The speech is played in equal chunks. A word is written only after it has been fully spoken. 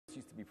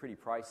used to be pretty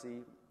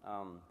pricey,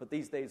 but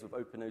these days with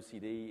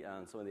OpenOCD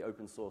and some of the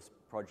open source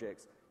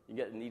projects, you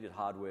get the needed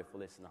hardware for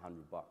less than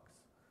 $100.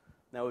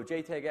 Now with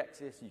JTAG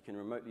access, you can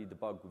remotely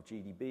debug with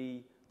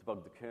GDB,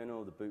 debug the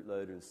kernel, the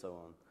bootloader, and so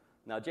on.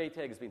 Now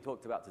JTAG has been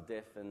talked about to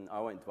death, and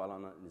I won't dwell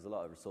on it. There's a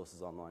lot of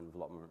resources online with a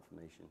lot more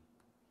information.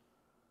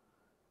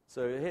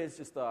 So here's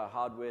just a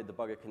hardware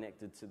debugger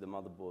connected to the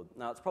motherboard.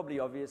 Now, it's probably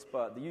obvious,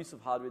 but the use of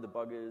hardware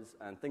debuggers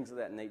and things of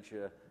that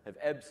nature have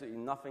absolutely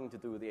nothing to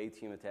do with the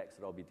ATM attacks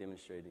that I'll be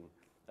demonstrating.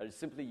 That is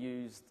simply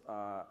used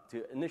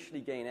to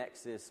initially gain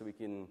access so we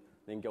can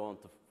then go on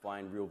to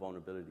find real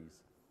vulnerabilities.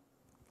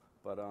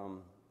 But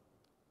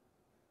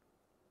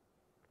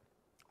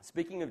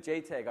speaking of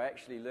JTAG, I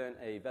actually learned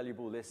a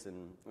valuable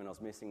lesson when I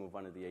was messing with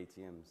one of the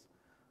ATMs.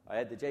 I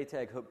had the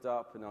JTAG hooked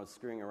up, and I was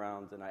screwing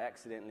around, and I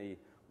accidentally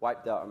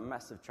wiped out a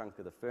massive chunk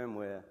of the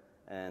firmware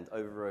and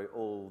overwrote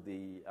all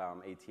the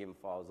ATM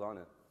files on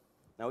it.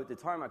 Now, at the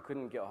time, I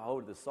couldn't get a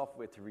hold of the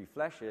software to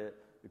reflash it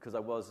because I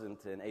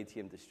wasn't an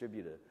ATM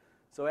distributor.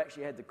 So I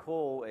actually had to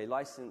call a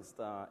licensed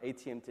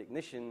ATM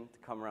technician to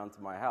come around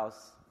to my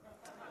house.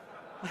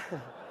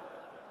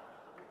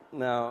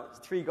 Now,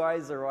 3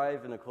 guys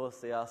arrive, and of course,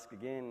 they ask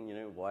again, you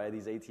know, why are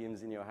these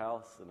ATMs in your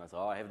house? And I said,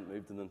 oh, I haven't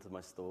moved them into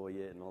my store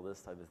yet, and all this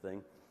type of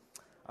thing.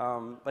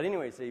 But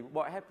anyway, see,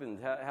 what happened?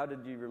 How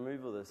did you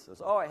remove all this? I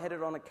said, oh, I had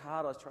it on a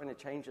card. I was trying to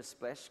change the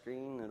splash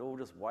screen, and it all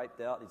just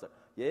wiped out. He's like,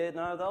 yeah,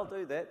 no, they'll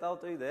do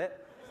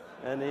that.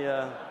 And he,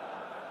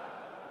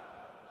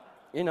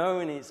 you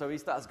know, so he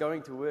starts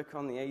going to work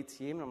on the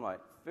ATM, and I'm like,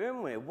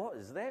 firmware, what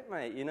is that,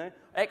 mate? You know,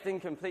 acting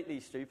completely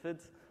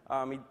stupid.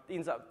 He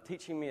ends up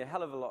teaching me a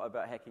hell of a lot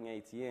about hacking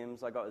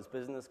ATMs. I got his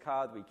business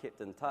card. We kept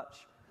in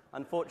touch.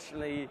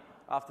 Unfortunately,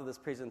 after this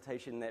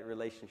presentation, that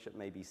relationship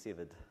may be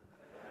severed.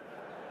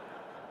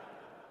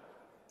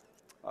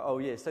 Oh,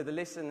 yeah, so the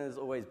lesson is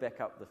always back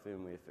up the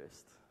firmware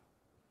first.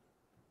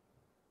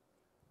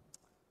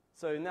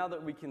 So now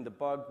that we can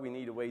debug, we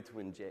need a way to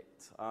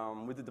inject.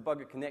 With the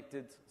debugger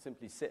connected,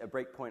 simply set a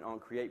breakpoint on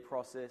create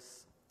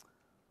process,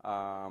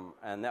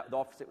 and the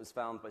offset was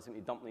found by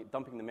simply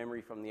dumping the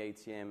memory from the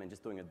ATM and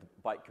just doing a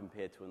byte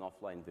compare to an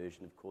offline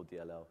version of core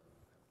DLL.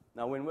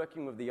 Now, when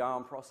working with the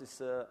ARM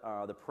processor,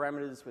 the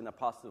parameters, when they're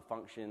passed to the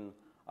function,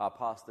 are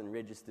passed in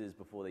registers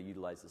before they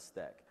utilize the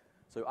stack.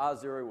 So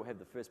R0 will have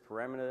the first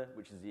parameter,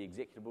 which is the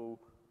executable,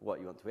 what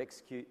you want to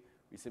execute.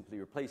 We simply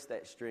replace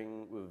that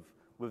string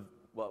with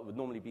what would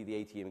normally be the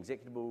ATM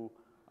executable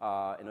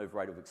and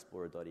override with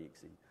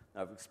explorer.exe.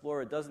 Now, if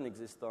Explorer doesn't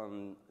exist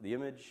on the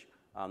image,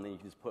 then you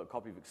can just put a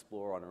copy of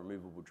Explorer on a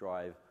removable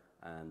drive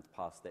and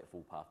pass that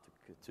full path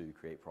to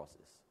create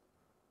process.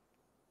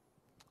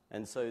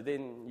 And so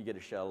then you get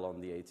a shell on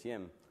the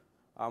ATM.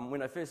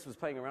 When I first was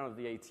playing around with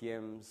the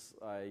ATMs,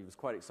 I was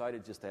quite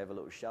excited just to have a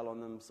little shell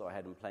on them, so I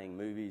had them playing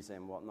movies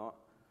and whatnot.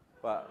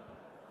 But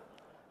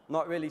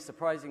not really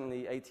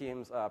surprisingly,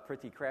 ATMs are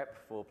pretty crap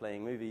for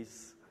playing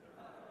movies.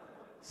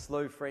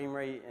 Slow frame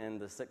rate and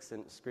the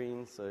 6-inch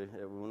screen, so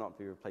it will not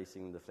be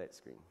replacing the flat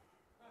screen.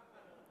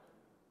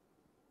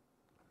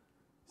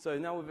 So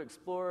now with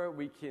Explorer,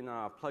 we can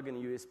plug in a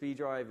USB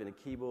drive and a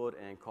keyboard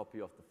and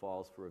copy off the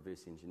files for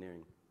reverse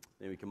engineering.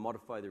 Then we can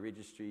modify the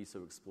registry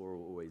so Explorer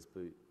will always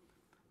boot.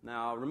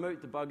 Now,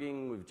 remote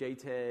debugging with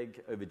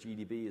JTAG over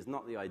GDB is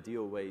not the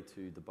ideal way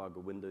to debug a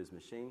Windows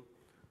machine.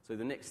 So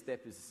the next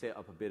step is to set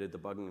up a better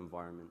debugging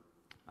environment.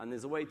 And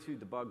there's a way to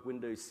debug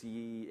Windows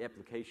CE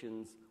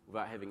applications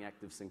without having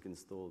ActiveSync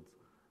installed.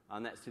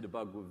 And that's to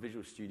debug with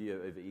Visual Studio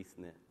over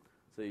Ethernet.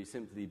 So you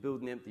simply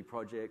build an empty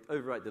project,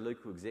 overwrite the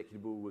local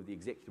executable with the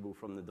executable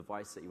from the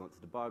device that you want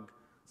to debug,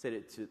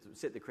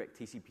 set the correct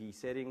TCP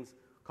settings,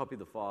 copy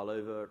the file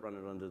over, run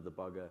it under the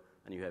debugger,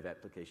 and you have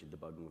application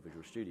debugging with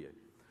Visual Studio.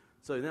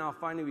 So now,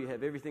 finally, we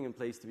have everything in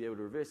place to be able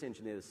to reverse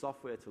engineer the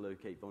software to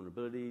locate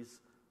vulnerabilities,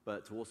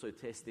 but to also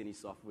test any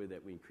software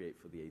that we create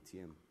for the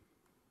ATM.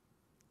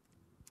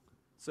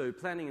 So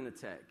planning an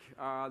attack.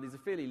 There's a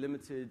fairly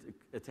limited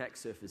attack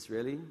surface,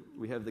 really.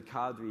 We have the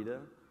card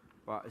reader,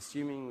 but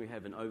assuming we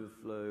have an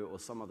overflow or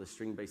some other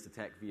string-based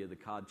attack via the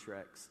card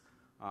tracks,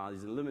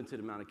 there's a limited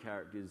amount of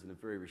characters and a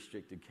very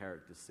restricted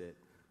character set.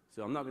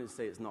 So I'm not going to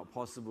say it's not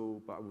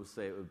possible, but I will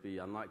say it would be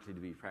unlikely to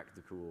be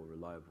practical or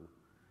reliable.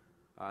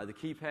 The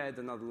keypad,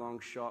 another long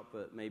shot,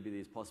 but maybe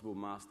there's possible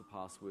master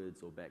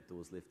passwords or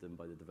backdoors left in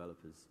by the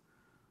developers.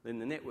 Then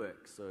the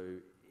network, so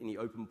any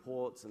open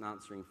ports, an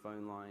answering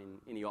phone line,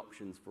 any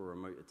options for a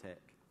remote attack.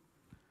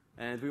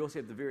 And we also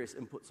have the various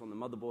inputs on the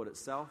motherboard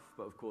itself,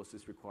 but of course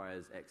this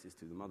requires access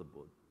to the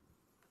motherboard.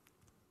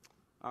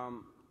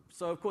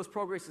 So of course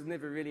progress is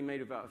never really made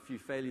without a few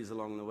failures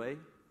along the way.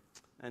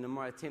 And in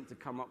my attempt to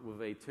come up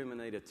with a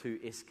Terminator 2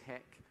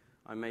 hack,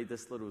 I made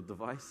this little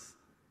device.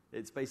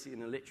 It's basically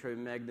an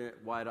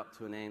electromagnet wired up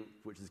to an amp,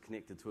 which is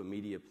connected to a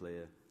media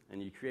player. And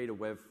you create a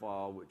WAV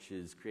file, which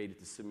is created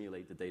to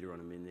simulate the data on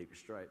a magnetic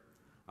stripe.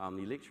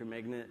 The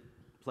electromagnet,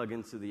 plug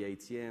into the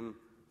ATM,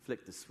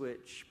 flick the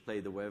switch,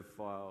 play the WAV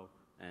file,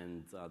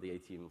 and the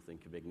ATM will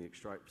think of magnetic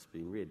stripes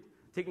being read.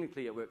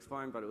 Technically, it works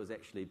fine, but it was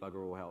actually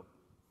bugger all help.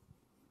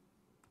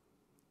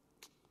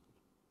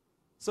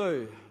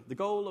 So the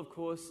goal, of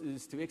course,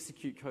 is to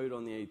execute code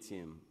on the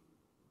ATM.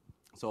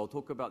 So I'll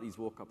talk about these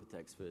walk-up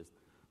attacks first.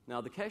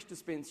 Now, the cash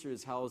dispenser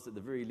is housed at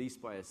the very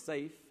least by a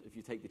safe. If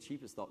you take the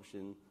cheapest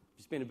option, if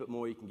you spend a bit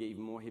more, you can get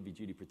even more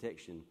heavy-duty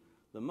protection.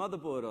 The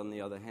motherboard, on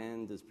the other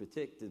hand, is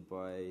protected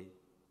by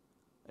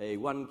a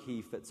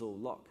one-key-fits-all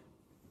lock.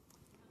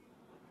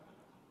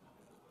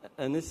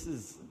 And this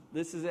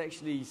is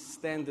actually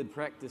standard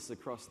practice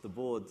across the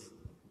board.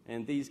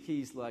 And these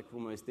keys, like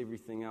almost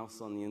everything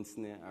else on the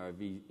internet, are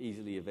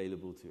easily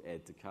available to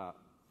add to cart.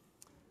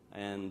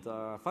 And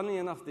funnily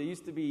enough, there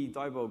used to be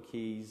diebold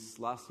keys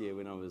last year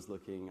when I was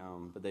looking,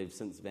 but they've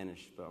since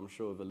vanished. But I'm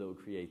sure with a little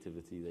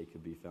creativity, they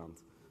could be found.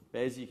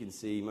 But as you can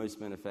see, most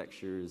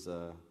manufacturers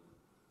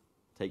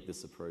take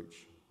this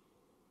approach.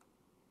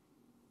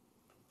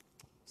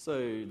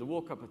 So the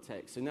walk-up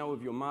attack. So now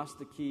with your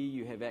master key,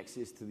 you have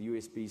access to the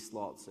USB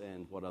slots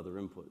and what other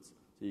inputs.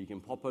 So you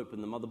can pop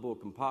open the motherboard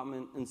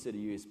compartment, insert a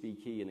USB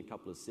key in a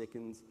couple of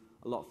seconds,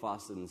 a lot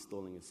faster than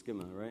installing a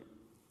skimmer, right?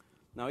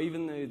 Now,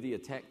 even though the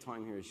attack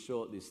time here is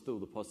short, there's still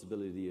the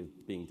possibility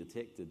of being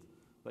detected.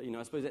 But,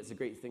 I suppose that's a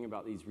great thing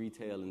about these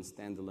retail and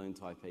standalone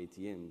type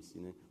ATMs.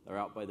 They're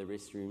out by the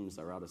restrooms,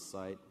 they're out of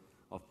sight,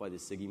 off by the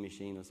Siggy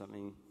machine or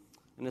something.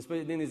 And I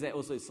suppose then there's that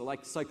also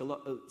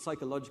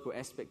psychological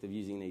aspect of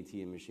using an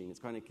ATM machine.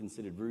 It's kind of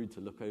considered rude to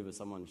look over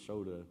someone's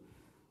shoulder.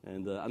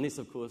 And unless,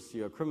 of course,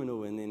 you're a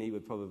criminal, and then he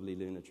would probably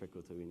learn a trick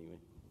or two anyway.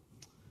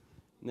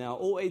 Now,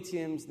 all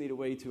ATMs need a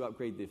way to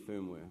upgrade their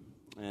firmware.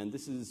 And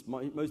this is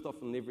most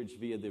often leveraged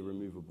via their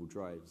removable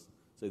drives.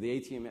 So the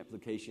ATM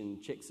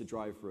application checks the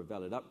drive for a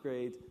valid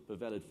upgrade. If a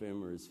valid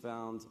firmware is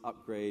found,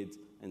 upgrade,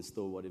 and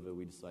store whatever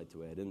we decide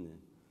to add in there.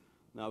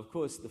 Now, of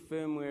course, the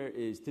firmware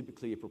is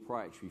typically a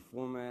proprietary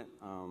format.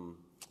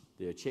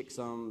 There are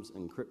checksums,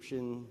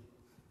 encryption,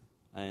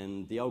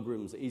 and the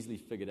algorithms are easily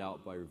figured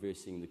out by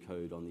reversing the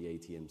code on the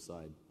ATM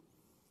side.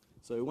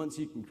 So once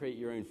you can create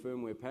your own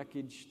firmware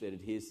package that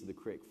adheres to the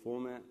correct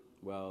format,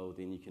 well,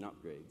 then you can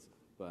upgrade.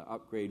 But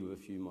upgrade with a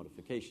few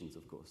modifications,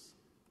 of course.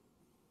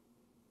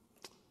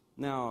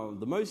 Now,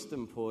 the most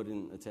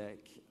important attack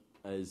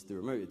is the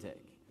remote attack.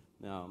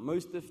 Now,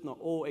 most, if not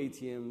all,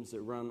 ATMs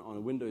that run on a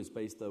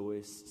Windows-based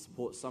OS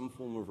support some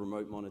form of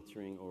remote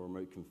monitoring or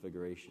remote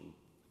configuration.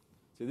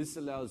 So this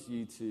allows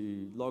you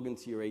to log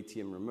into your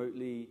ATM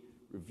remotely,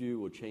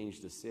 review or change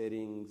the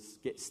settings,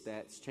 get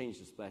stats, change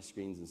the splash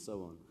screens, and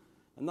so on.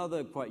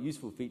 Another quite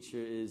useful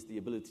feature is the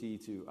ability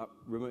to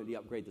remotely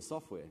upgrade the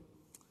software.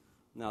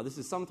 Now, this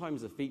is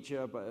sometimes a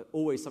feature, but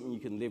always something you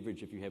can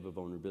leverage if you have a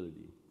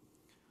vulnerability.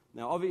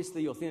 Now,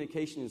 obviously,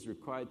 authentication is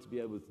required to be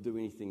able to do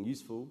anything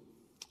useful.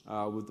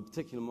 With the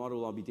particular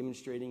model I'll be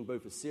demonstrating,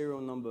 both a serial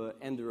number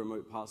and a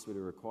remote password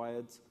are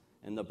required,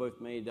 and they're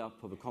both made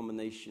up of a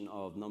combination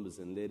of numbers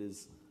and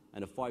letters,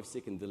 and a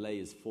 5-second delay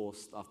is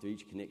forced after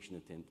each connection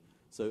attempt.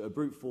 So a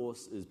brute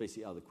force is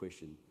basically out of the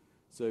question.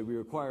 So we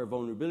require a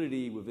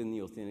vulnerability within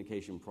the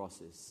authentication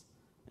process,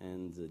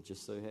 and it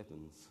just so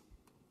happens.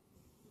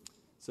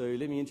 So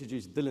let me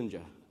introduce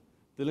Dillinger.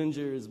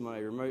 Dillinger is my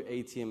remote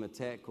ATM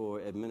attack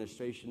or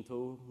administration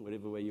tool,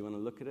 whatever way you want to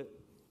look at it.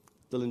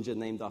 Dillinger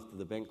named after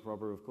the bank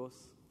robber, of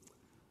course.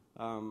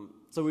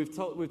 So we've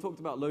talked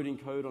about loading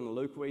code on a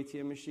local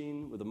ATM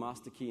machine with a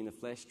master key and a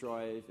flash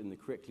drive and the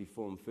correctly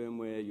formed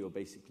firmware. You're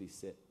basically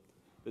set.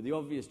 But the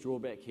obvious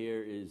drawback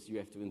here is you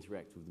have to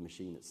interact with the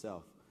machine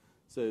itself.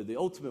 So the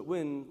ultimate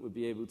win would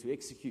be able to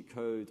execute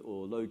code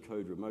or load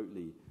code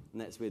remotely,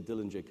 and that's where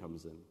Dillinger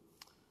comes in.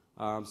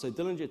 So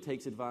Dillinger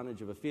takes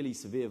advantage of a fairly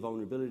severe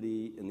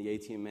vulnerability in the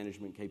ATM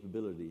management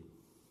capability.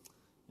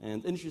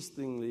 And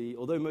interestingly,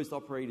 although most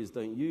operators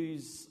don't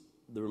use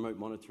the remote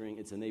monitoring,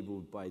 it's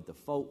enabled by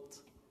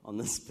default on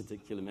this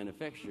particular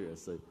manufacturer.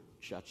 So,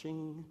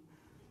 cha-ching.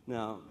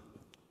 Now,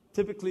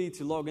 typically,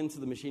 to log into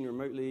the machine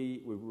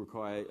remotely, we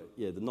require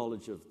the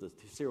knowledge of the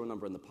serial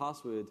number and the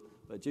password.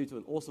 But due to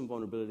an awesome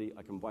vulnerability,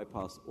 I can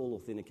bypass all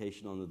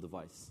authentication on the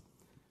device.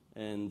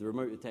 And the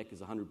remote attack is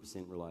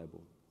 100%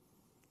 reliable.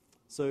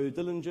 So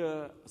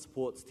Dillinger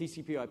supports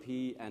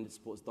TCP/IP and it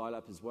supports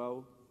dial-up as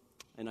well.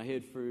 And I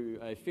heard through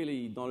a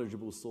fairly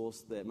knowledgeable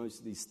source that most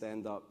of these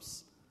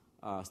stand-ups,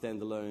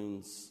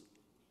 standalones,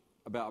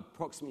 about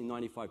approximately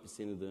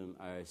 95% of them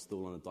are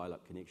still on a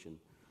dial-up connection.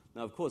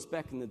 Now, of course,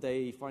 back in the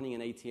day, finding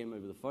an ATM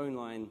over the phone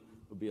line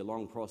would be a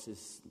long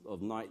process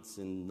of nights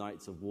and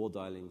nights of war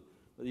dialing.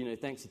 But,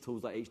 thanks to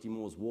tools like HD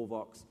Moore's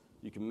Warvox,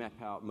 you can map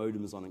out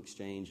modems on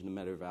exchange in a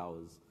matter of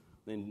hours.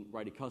 Then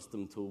write a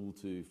custom tool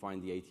to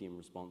find the ATM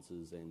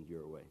responses, and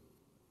you're away.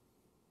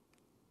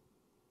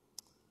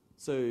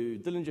 So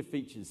Dillinger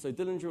features. So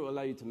Dillinger will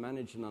allow you to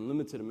manage an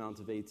unlimited amount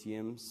of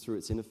ATMs through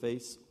its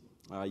interface.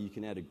 You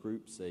can add a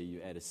group, so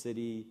you add a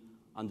city.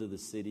 Under the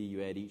city,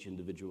 you add each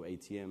individual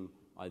ATM,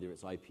 either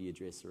its IP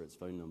address or its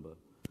phone number.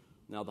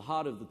 Now, the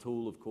heart of the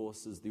tool, of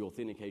course, is the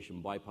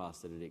authentication bypass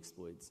that it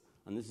exploits.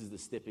 And this is the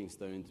stepping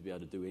stone to be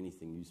able to do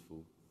anything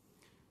useful.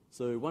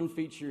 So one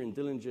feature in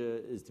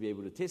Dillinger is to be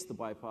able to test the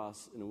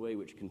bypass in a way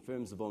which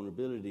confirms the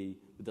vulnerability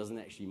but doesn't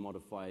actually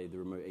modify the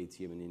remote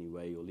ATM in any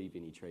way or leave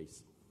any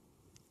trace.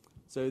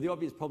 So the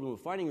obvious problem with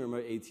finding a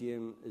remote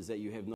ATM is that you have no